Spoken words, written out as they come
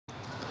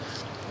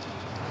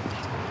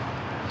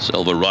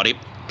Silverati,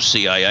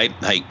 CIA,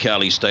 Hey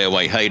Carly, Stay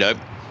Away, Hado.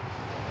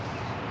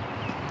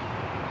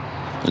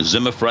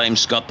 Zimmer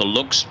Frame's got the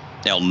looks,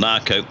 El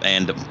Narco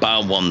and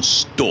Barwan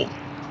Storm.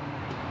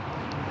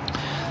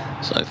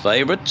 So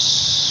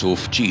favourites,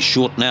 gee,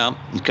 short now,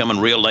 coming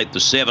real late, the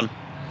 7,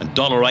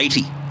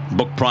 $1.80,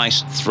 book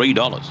price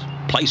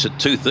 $3, place at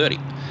 $2.30.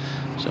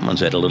 Someone's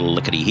had a little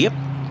lickety here.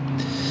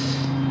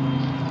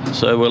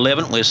 So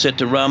 11, we're set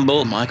to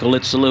rumble. Michael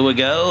lets the lure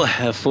go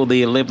for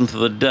the 11th of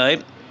the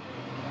day.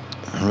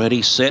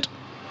 Ready, set.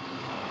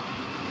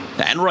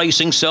 And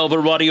racing,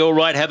 Silverati, all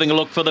right, having a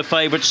look for the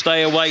favourite,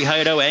 Stay Away,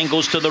 Hado,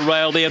 angles to the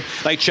rail there.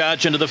 They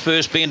charge into the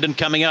first bend and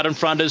coming out in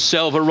front is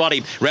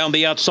Silverati. Round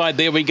the outside,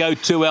 there we go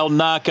to El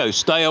Narco.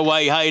 Stay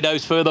Away,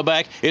 Hado's further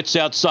back. It's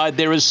outside,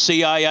 there is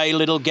CIA,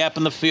 little gap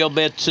in the field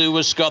there too.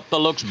 Has got the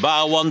looks,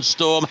 Barwan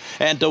Storm,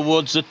 and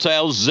towards the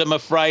tail, Zimmer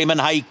Frame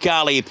and Hey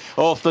Carly.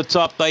 Off the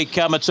top they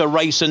come, it's a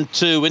race in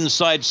 2.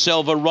 Inside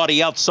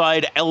Silverati,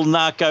 outside El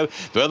Narco.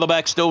 Further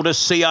back still to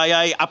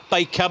CIA, up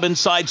they come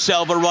inside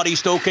Silverati,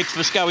 still kicks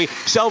for Scoey.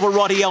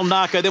 Silverati, El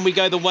Narco, then we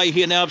go the way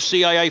here now of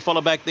CIA,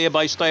 followed back there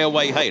by Stay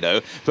Away,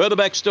 Hado. Further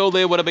back still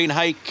there would have been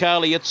Hey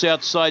Carly. It's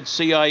outside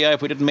CIA,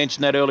 if we didn't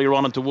mention that earlier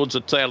on, and towards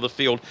the tail of the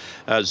field,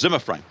 Zimmer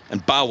Frame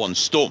and Barwan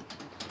Storm.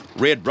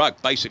 Red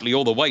rug, basically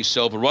all the way,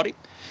 Silverati.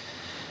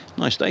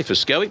 Nice day for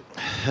Scoey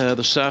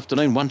this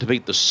afternoon. 1 to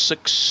beat the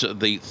 6,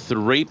 the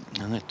 3,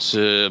 and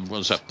that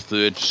was up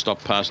third,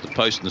 stopped past the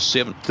post in the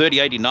 7.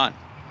 30.89,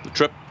 the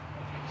trip,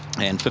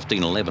 and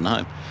 15.11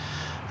 home.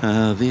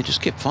 There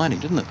just kept finding,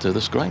 didn't it,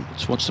 this grade?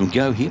 Let's watch them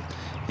go here.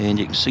 And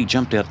you can see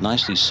jumped out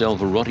nicely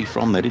Silverati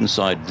from that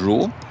inside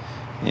draw.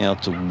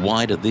 Out to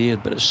wider there,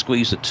 but a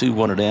squeeze the 2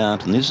 wanted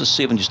out. And there's a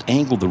 7 just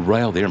angled the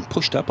rail there and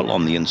pushed up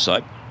along the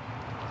inside.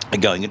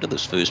 Going into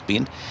this first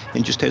bend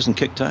and just hasn't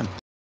kicked home.